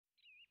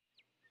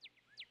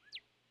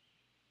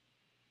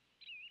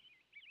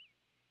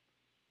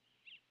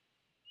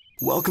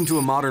Welcome to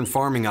a modern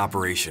farming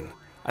operation.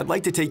 I'd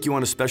like to take you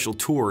on a special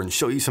tour and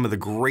show you some of the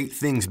great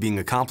things being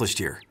accomplished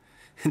here.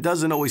 It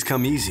doesn't always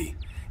come easy.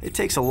 It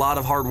takes a lot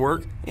of hard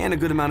work and a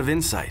good amount of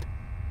insight.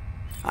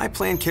 I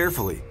plan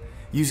carefully,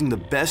 using the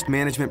best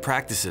management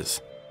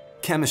practices,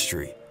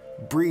 chemistry,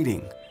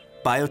 breeding,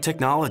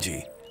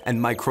 biotechnology, and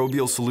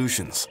microbial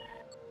solutions.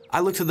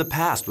 I look to the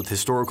past with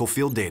historical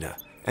field data,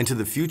 and to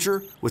the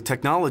future with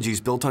technologies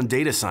built on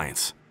data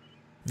science.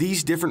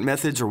 These different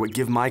methods are what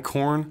give my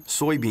corn,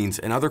 soybeans,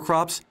 and other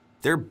crops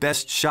their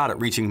best shot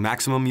at reaching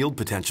maximum yield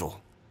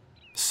potential.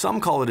 Some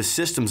call it a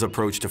systems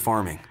approach to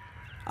farming.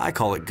 I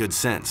call it good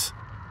sense.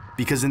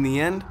 Because in the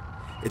end,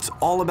 it's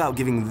all about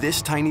giving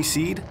this tiny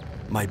seed,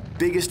 my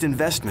biggest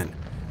investment,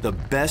 the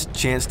best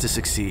chance to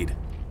succeed.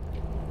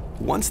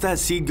 Once that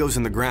seed goes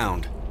in the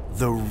ground,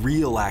 the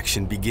real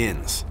action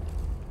begins.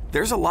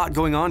 There's a lot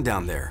going on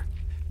down there.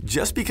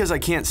 Just because I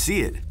can't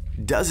see it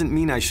doesn't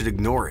mean I should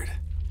ignore it.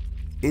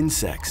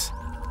 Insects,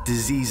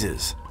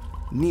 diseases,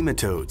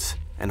 nematodes,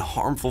 and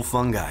harmful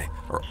fungi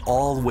are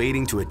all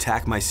waiting to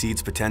attack my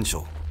seed's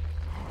potential.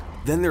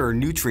 Then there are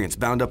nutrients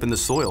bound up in the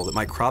soil that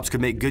my crops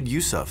could make good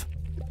use of,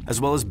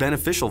 as well as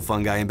beneficial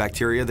fungi and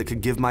bacteria that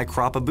could give my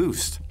crop a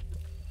boost.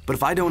 But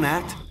if I don't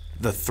act,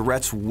 the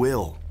threats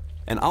will,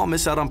 and I'll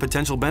miss out on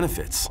potential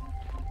benefits.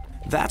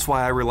 That's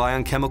why I rely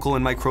on chemical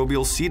and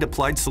microbial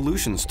seed-applied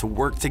solutions to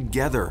work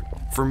together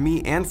for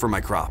me and for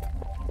my crop.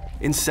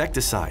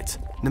 Insecticides,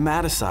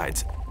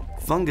 nematicides,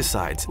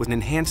 fungicides with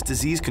enhanced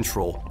disease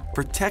control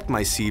protect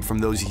my seed from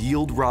those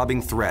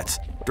yield-robbing threats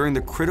during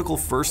the critical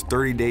first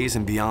 30 days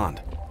and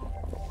beyond.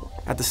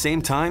 At the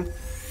same time,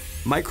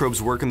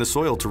 microbes work in the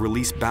soil to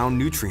release bound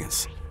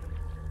nutrients,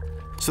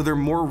 so they're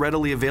more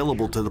readily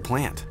available to the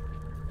plant.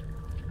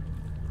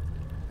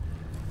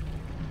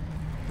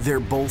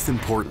 They're both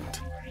important.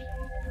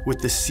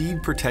 With the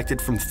seed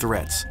protected from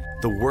threats,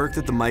 the work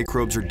that the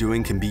microbes are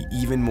doing can be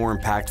even more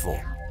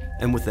impactful.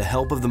 And with the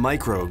help of the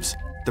microbes,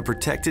 the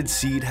protected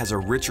seed has a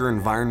richer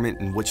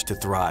environment in which to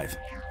thrive.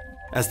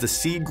 As the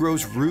seed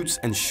grows roots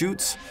and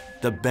shoots,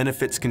 the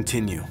benefits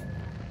continue.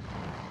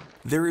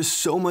 There is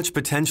so much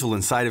potential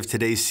inside of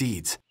today's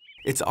seeds.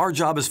 It's our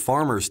job as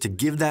farmers to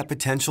give that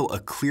potential a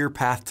clear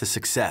path to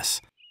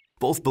success,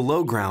 both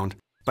below ground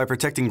by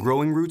protecting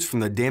growing roots from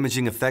the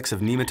damaging effects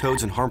of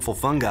nematodes and harmful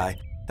fungi,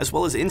 as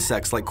well as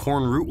insects like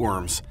corn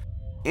rootworms,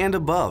 and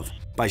above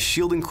by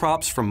shielding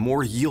crops from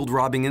more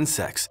yield-robbing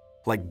insects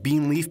like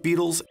bean leaf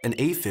beetles and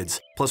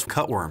aphids, plus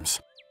cutworms.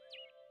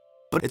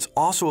 But it's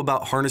also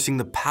about harnessing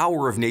the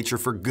power of nature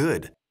for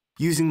good,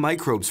 using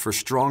microbes for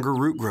stronger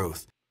root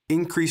growth,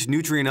 increased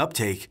nutrient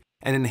uptake,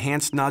 and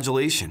enhanced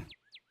nodulation.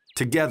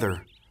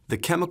 Together, the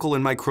chemical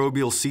and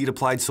microbial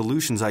seed-applied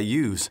solutions I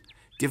use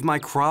give my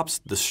crops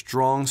the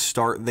strong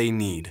start they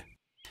need.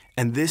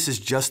 And this is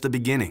just the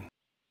beginning.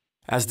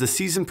 As the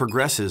season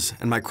progresses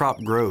and my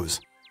crop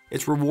grows,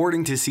 it's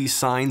rewarding to see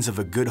signs of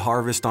a good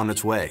harvest on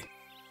its way.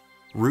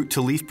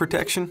 Root-to-leaf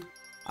protection?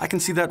 I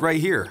can see that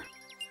right here.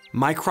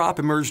 My crop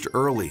emerged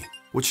early,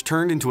 which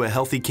turned into a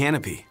healthy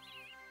canopy.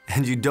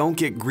 And you don't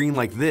get green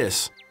like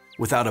this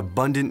without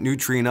abundant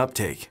nutrient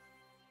uptake.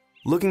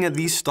 Looking at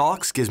these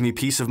stalks gives me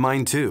peace of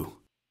mind too.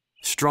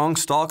 Strong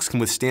stalks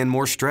can withstand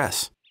more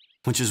stress,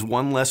 which is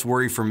one less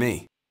worry for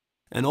me.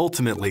 And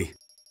ultimately,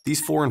 these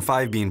 4 and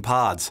 5 bean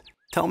pods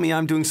tell me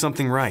I'm doing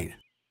something right.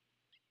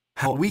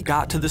 How we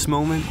got to this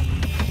moment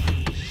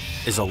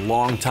is a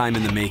long time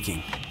in the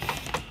making.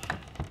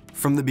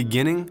 From the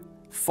beginning,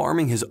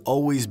 farming has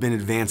always been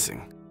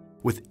advancing,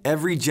 with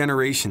every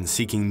generation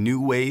seeking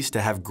new ways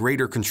to have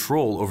greater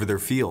control over their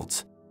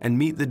fields and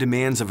meet the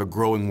demands of a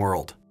growing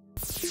world.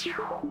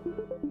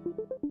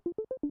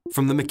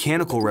 From the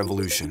mechanical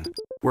revolution,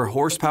 where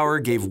horsepower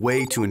gave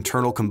way to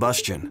internal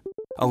combustion,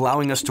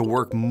 allowing us to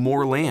work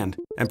more land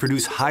and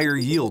produce higher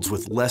yields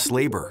with less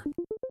labor,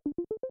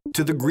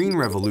 to the green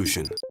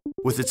revolution,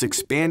 with its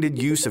expanded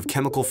use of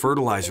chemical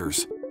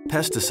fertilizers,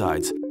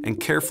 pesticides, and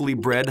carefully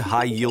bred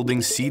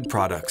high-yielding seed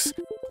products,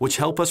 which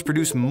help us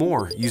produce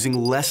more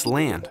using less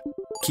land,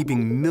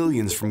 keeping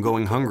millions from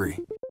going hungry,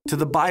 to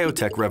the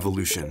biotech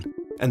revolution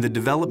and the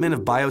development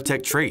of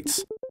biotech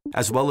traits,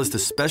 as well as the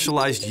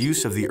specialized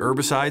use of the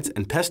herbicides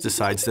and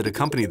pesticides that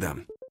accompany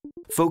them,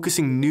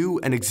 focusing new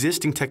and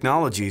existing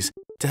technologies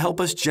to help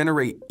us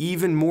generate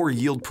even more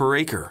yield per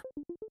acre,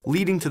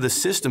 leading to the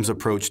systems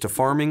approach to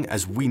farming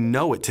as we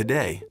know it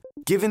today.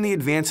 Given the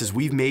advances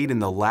we've made in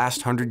the last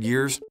 100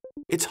 years,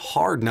 it's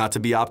hard not to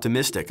be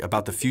optimistic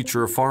about the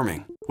future of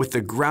farming. With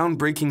the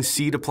groundbreaking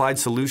seed-applied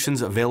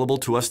solutions available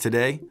to us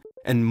today,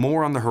 and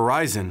more on the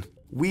horizon,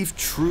 we've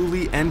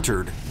truly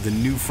entered the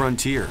new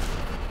frontier.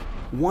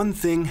 One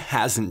thing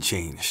hasn't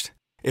changed.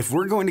 If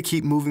we're going to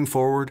keep moving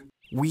forward,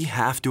 we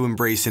have to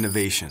embrace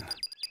innovation.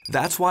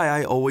 That's why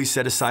I always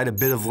set aside a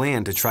bit of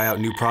land to try out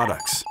new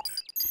products.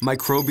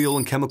 Microbial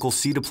and chemical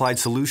seed-applied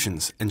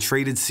solutions and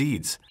traded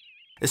seeds,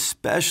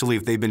 especially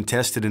if they've been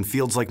tested in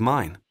fields like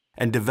mine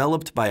and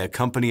developed by a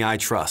company I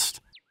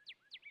trust.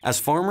 As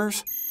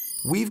farmers,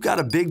 we've got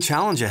a big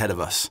challenge ahead of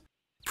us,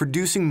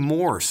 producing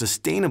more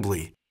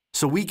sustainably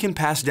so we can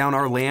pass down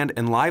our land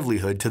and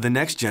livelihood to the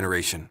next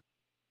generation.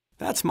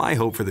 That's my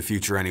hope for the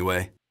future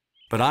anyway.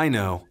 But I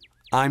know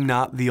I'm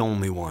not the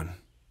only one.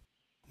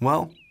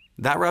 Well,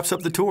 that wraps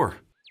up the tour.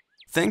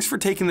 Thanks for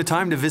taking the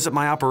time to visit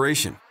my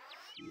operation.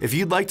 If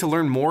you'd like to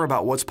learn more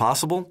about what's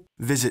possible,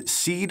 visit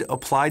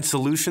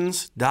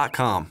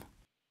seedappliedsolutions.com.